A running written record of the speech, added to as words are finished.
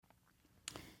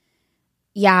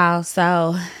Y'all,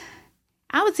 so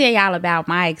I would tell y'all about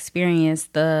my experience.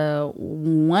 The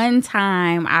one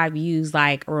time I've used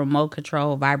like a remote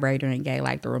control vibrator and gave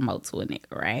like the remote to a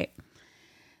nigga, right?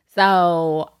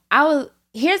 So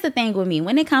here's the thing with me.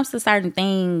 When it comes to certain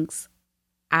things,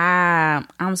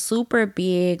 I'm super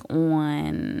big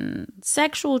on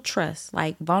sexual trust,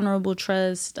 like vulnerable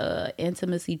trust,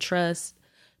 intimacy trust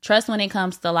when it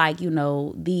comes to like,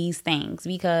 these things,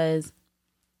 because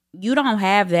you don't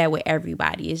have that with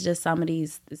everybody. It's just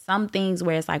some things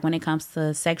where it's like when it comes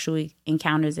to sexual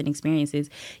encounters and experiences,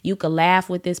 you could laugh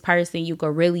with this person. You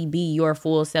could really be your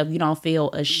full self. You don't feel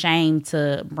ashamed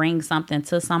to bring something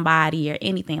to somebody or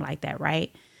anything like that,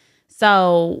 right?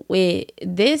 So with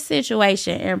this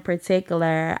situation in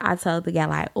particular, I told the guy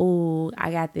like, oh,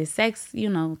 I got this sex,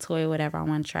 toy, whatever. I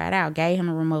want to try it out. Gave him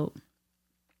a remote.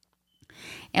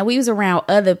 And we was around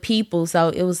other people, so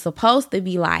it was supposed to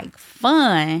be like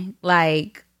fun,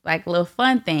 like a little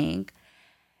fun thing.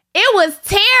 It was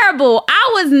terrible.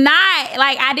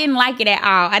 I didn't like it at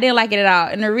all. I didn't like it at all.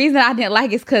 And the reason I didn't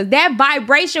like it is because that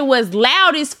vibration was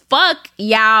loud as fuck,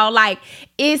 y'all. Like,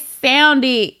 it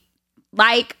sounded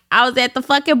like I was at the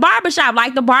fucking barbershop.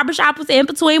 Like, the barbershop was in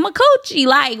between my coochie.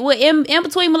 Like, in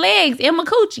between my legs, in my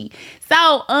coochie.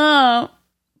 So, I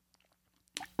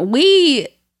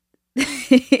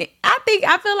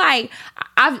feel like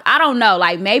I don't know,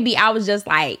 like maybe I was just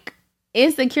like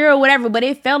insecure or whatever, but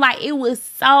it felt like it was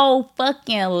so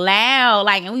fucking loud,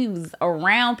 like, and we was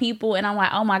around people, and I'm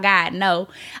like, oh my god, no.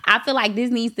 I feel like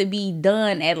this needs to be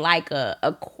done at like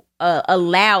a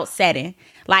loud setting.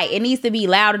 Like, it needs to be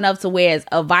loud enough to where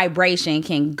a vibration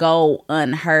can go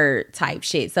unheard type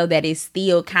shit, so that it's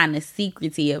still kind of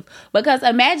secretive. Because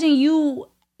imagine you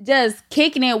just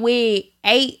kicking it with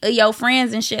 8 of your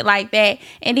friends and shit like that,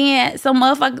 and then some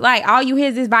motherfucker, like, all you hear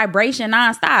is this vibration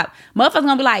nonstop. Motherfuckers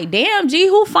gonna be like, damn, G,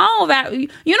 who phone about you?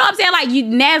 You know what I'm saying?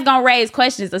 Like, that's gonna raise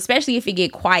questions, especially if it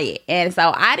get quiet. And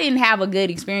so I didn't have a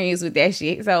good experience with that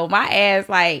shit. So my ass,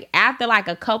 like, after like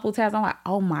a couple times, I'm like,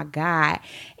 oh my god.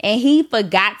 And he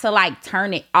forgot to like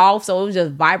turn it off, so it was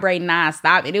just vibrating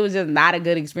nonstop, and it was just not a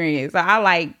good experience. So I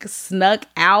like snuck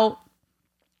out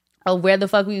of where the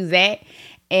fuck we was at.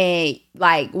 And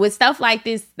like with stuff like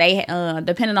this, they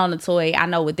depending on the toy, I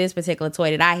know with this particular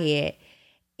toy that I had,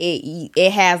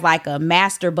 it has like a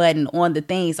master button on the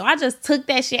thing. So I just took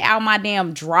that shit out my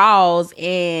damn drawers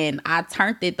and I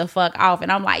turned it the fuck off. And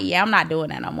I'm like, yeah, I'm not doing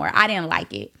that no more. I didn't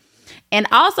like it. And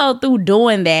also through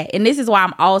doing that, and this is why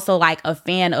I'm also like a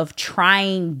fan of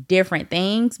trying different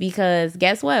things, because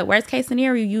guess what? Worst case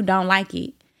scenario, you don't like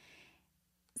it.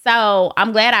 So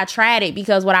I'm glad I tried it,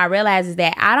 because what I realized is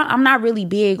that I'm not really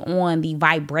big on the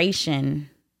vibration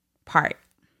part.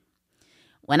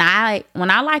 When I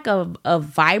like a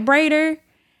vibrator,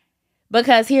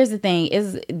 because here's the thing,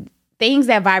 is things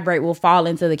that vibrate will fall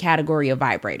into the category of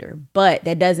vibrator, but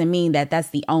that doesn't mean that that's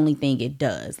the only thing it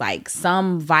does. Like,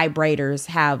 some vibrators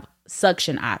have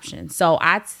suction options. So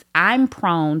I'm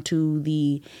prone to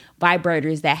the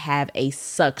vibrators that have a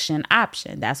suction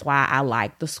option. That's why I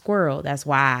like the squirrel. That's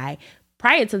why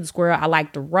prior to the squirrel, I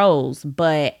like the rose,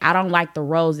 but I don't like the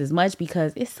rose as much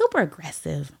because it's super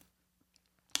aggressive.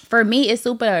 For me, it's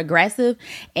super aggressive,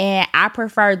 and I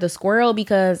prefer the squirrel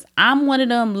because I'm one of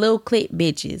them little clit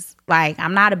bitches. Like,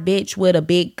 I'm not a bitch with a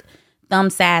big thumb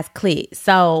size clit.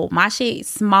 So my shit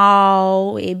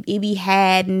small, it be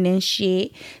hiding and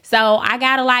shit. So I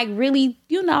gotta like really,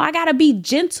 I gotta be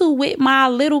gentle with my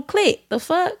little clit. The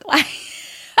fuck? Like,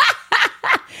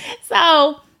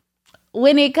 so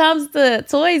when it comes to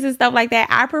toys and stuff like that,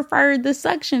 I prefer the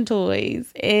suction toys,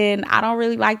 and I don't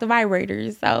really like the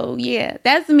vibrators. So yeah,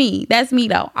 that's me. That's me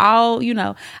though. All,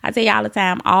 I tell you all the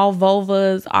time, all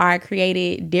vulvas are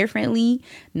created differently.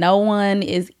 No one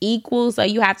is equal. So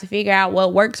you have to figure out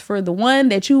what works for the one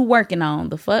that you working on.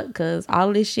 The fuck? Because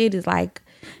all this shit is like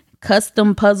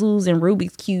custom puzzles and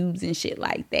Rubik's cubes and shit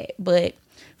like that. But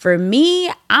for me,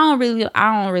 I don't really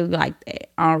like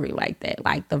that. I don't really like that.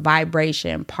 Like the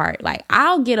vibration part. Like,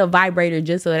 I'll get a vibrator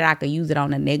just so that I could use it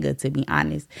on a nigga, to be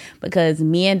honest. Because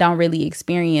men don't really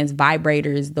experience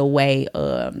vibrators the way,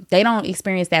 they don't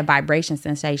experience that vibration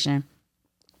sensation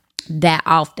that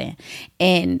often.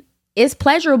 And it's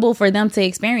pleasurable for them to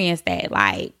experience that.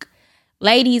 Like,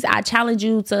 ladies, I challenge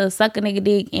you to suck a nigga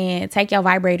dick and take your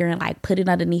vibrator and like put it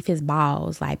underneath his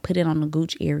balls, like put it on the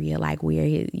gooch area, like where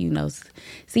his,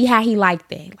 see how he like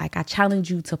that. Like, I challenge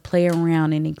you to play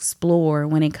around and explore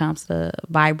when it comes to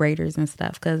vibrators and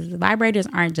stuff, because vibrators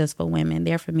aren't just for women,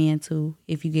 they're for men too,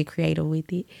 if you get creative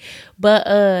with it.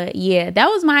 But yeah, that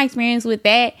was my experience with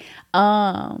that.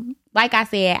 like I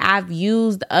said, I've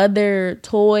used other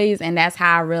toys, and that's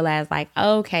how I realized, like,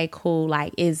 okay, cool.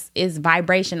 Like, it's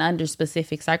vibration under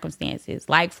specific circumstances.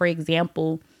 Like, for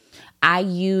example, I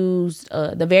used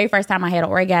the very first time I had an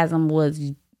orgasm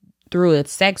was through a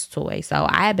sex toy. So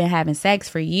I had been having sex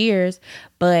for years,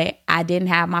 but I didn't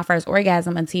have my first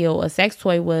orgasm until a sex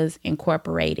toy was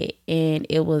incorporated, and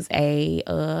it was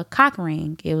a cock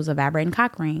ring. It was a vibrating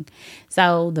cock ring.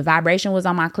 So the vibration was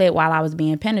on my clit while I was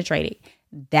being penetrated.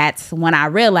 That's when I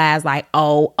realized, like,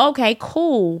 oh, okay,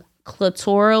 cool.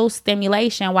 Clitoral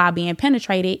stimulation while being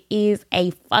penetrated is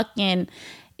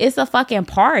it's a fucking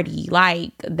party.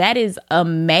 Like, that is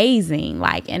amazing.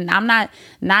 Like, and I'm not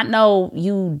no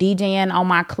you DJing on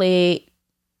my clit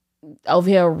over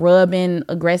here rubbing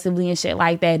aggressively and shit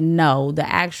like that. No,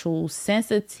 the actual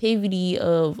sensitivity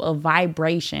of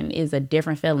vibration is a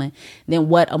different feeling than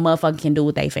what a motherfucker can do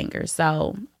with their fingers.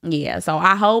 So yeah, so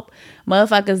I hope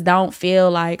motherfuckers don't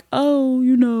feel like, oh,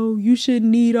 you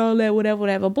shouldn't need all that,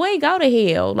 whatever. Boy, go to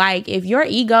hell. Like, if your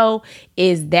ego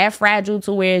is that fragile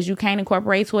to where you can't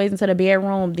incorporate toys into the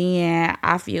bedroom, then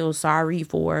I feel sorry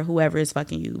for whoever is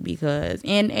fucking you, because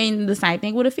and the same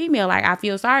thing with a female. Like, I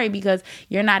feel sorry because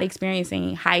you're not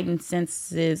experiencing heightened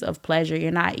senses of pleasure. You're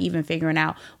not even figuring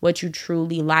out what you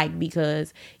truly like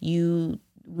because you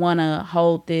want to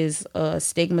hold this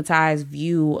stigmatized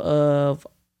view of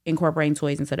incorporating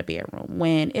toys into the bedroom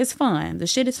when it's fun. The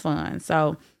shit is fun.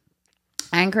 So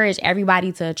I encourage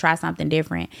everybody to try something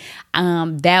different.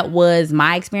 That was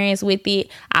my experience with it.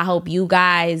 I hope you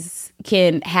guys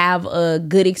can have a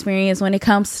good experience when it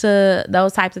comes to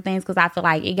those types of things, because I feel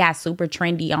like it got super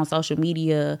trendy on social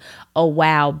media a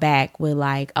while back with,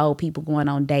 like, oh, people going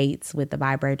on dates with the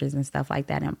vibrators and stuff like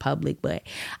that in public. But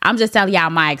I'm just telling y'all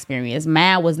my experience.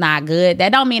 Mine was not good.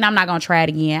 That don't mean I'm not gonna try it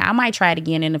again. I might try it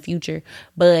again in the future,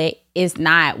 but it's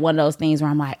not one of those things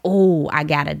where I'm like, oh, I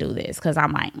gotta do this, because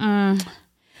I'm like,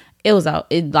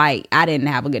 like, I didn't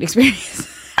have a good experience.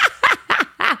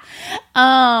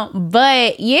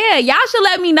 But yeah, y'all should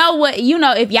let me know what,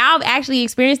 if y'all actually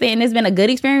experienced it and it's been a good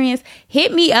experience,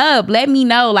 hit me up. Let me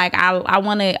know. Like, I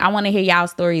want to hear y'all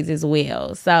stories as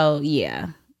well. So yeah,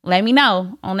 let me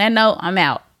know. On that note, I'm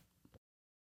out.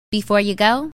 Before you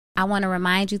go, I want to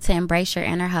remind you to embrace your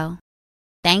inner hoe.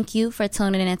 Thank you for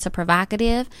tuning into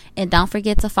Provocative, and don't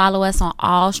forget to follow us on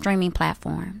all streaming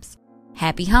platforms.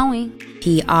 Happy hoeing.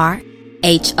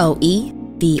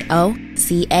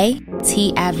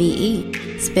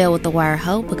 PRHOEVOCATIVE. Spell with the word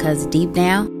hoe, because deep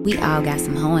down, we all got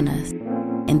some hoe in us.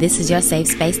 And this is your safe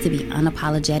space to be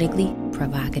unapologetically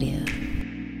provocative.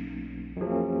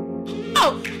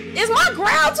 Oh, is my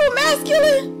growl too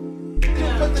masculine?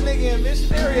 Put the nigga in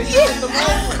missionary.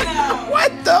 Yeah.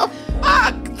 What the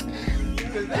fuck?